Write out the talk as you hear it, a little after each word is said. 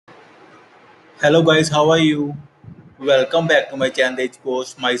Hello guys, how are you? Welcome back to my channel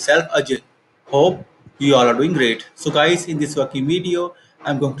Therichpost. Myself Ajay. Hope you all are doing great. So guys, in this working video,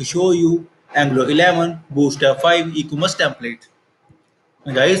 I'm going to show you Angular 11 Bootstrap 5 e-commerce template.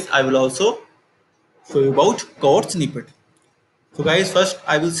 And guys, I will also show you about code snippet. So guys, first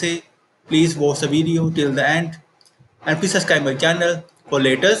I will say please watch the video till the end and please subscribe my channel for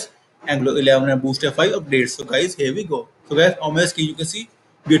latest Angular 11 and Bootstrap 5 updates. So guys, here we go. So guys, on my screen you can see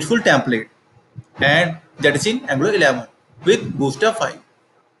beautiful template and that is in Angular 11 with Bootstrap 5.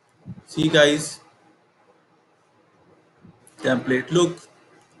 See guys, template look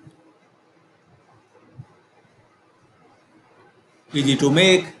easy to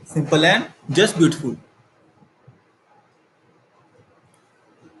make, simple and just beautiful.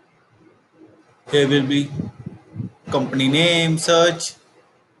 Here will be company name, search,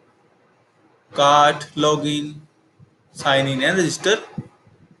 cart, login, sign in and register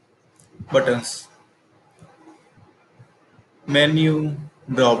buttons, menu,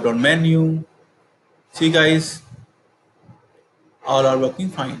 drop down menu. See guys, all are working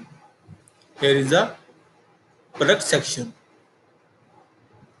fine. Here is the product section.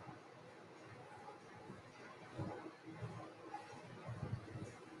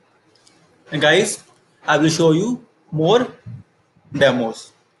 And guys, I will show you more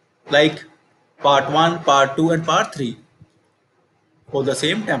demos like part 1, part 2 and part 3 for the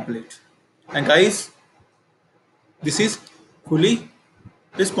same template. And guys, this is fully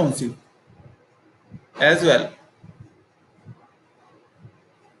responsive as well.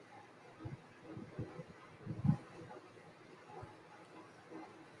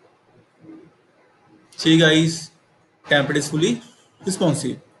 See guys, template is fully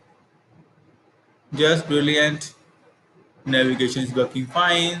responsive. Just brilliant. Navigation is working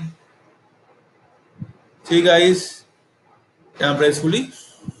fine. See guys, template is fully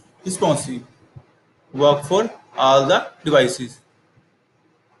responsive. Work for all the devices.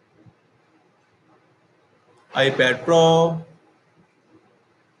 iPad Pro,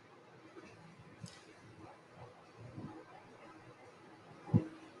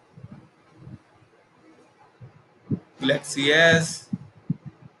 Galaxy S.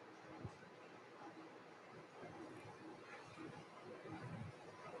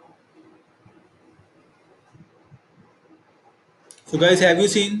 So guys, have you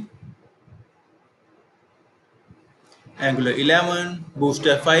seen Angular 11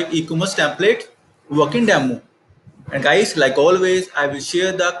 Bootstrap 5 e-commerce template working demo? And guys, like always, I will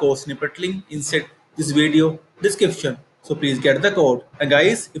share the code snippet link inside this video description. So please get the code. And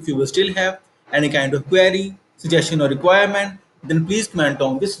guys, if you will still have any kind of query, suggestion or requirement, then please comment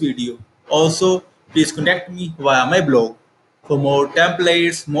on this video. Also, please contact me via my blog for more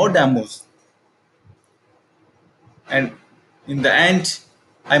templates, more demos. And in the end,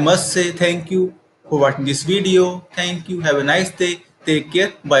 I must say thank you for watching this video. Thank you. Have a nice day. Take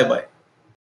care. Bye bye.